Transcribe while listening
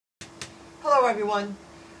Hello everyone.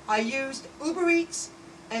 I used UberEats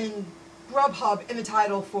and GrubHub in the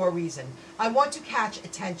title for a reason. I want to catch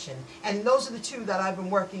attention, and those are the two that I've been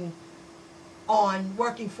working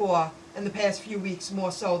for in the past few weeks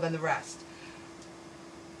more so than the rest.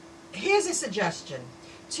 Here's a suggestion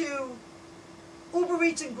to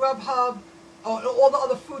UberEats and GrubHub, or all the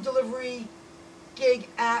other food delivery gig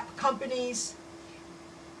app companies,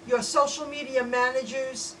 your social media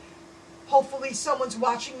managers. Hopefully someone's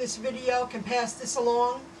watching this video, can pass this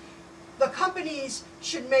along. The companies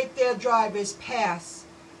should make their drivers pass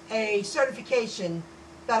a certification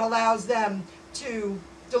that allows them to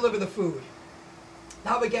deliver the food.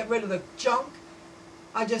 That would get rid of the junk.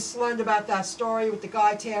 I just learned about that story with the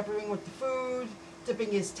guy tampering with the food,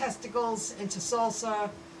 dipping his testicles into salsa,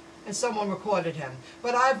 and someone recorded him.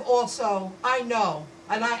 But I know,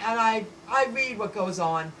 and I read what goes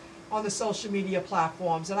on the social media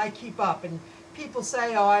platforms, and I keep up, and people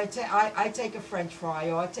say, oh, I take a French fry,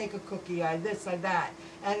 or I take a cookie, I this, I that,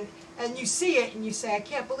 and you see it, and you say, I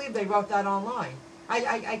can't believe they wrote that online.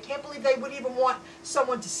 I can't believe they would even want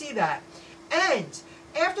someone to see that. And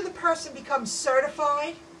after the person becomes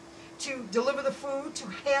certified to deliver the food, to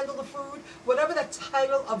handle the food, whatever the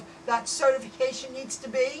title of that certification needs to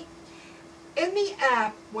be, in the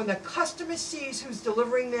app, when the customer sees who's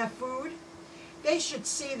delivering their food, they should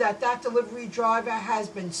see that that delivery driver has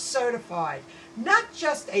been certified. Not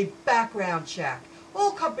just a background check. All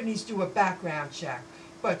companies do a background check,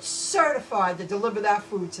 but certified to deliver that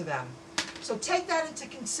food to them. So take that into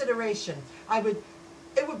consideration.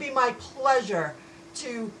 It would be my pleasure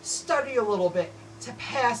to study a little bit to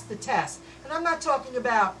pass the test. And I'm not talking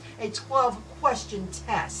about a 12-question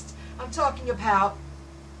test. I'm talking about,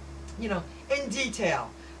 in detail.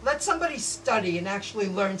 Let somebody study and actually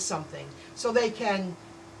learn something so they can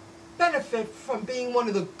benefit from being one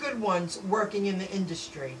of the good ones working in the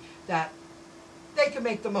industry, that they can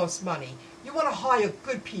make the most money. You want to hire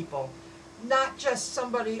good people, not just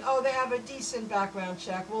somebody, oh, they have a decent background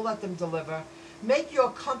check, we'll let them deliver. Make your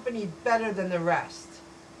company better than the rest.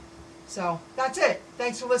 So that's it.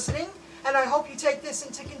 Thanks for listening, and I hope you take this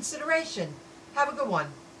into consideration. Have a good one.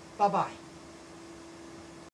 Bye-bye.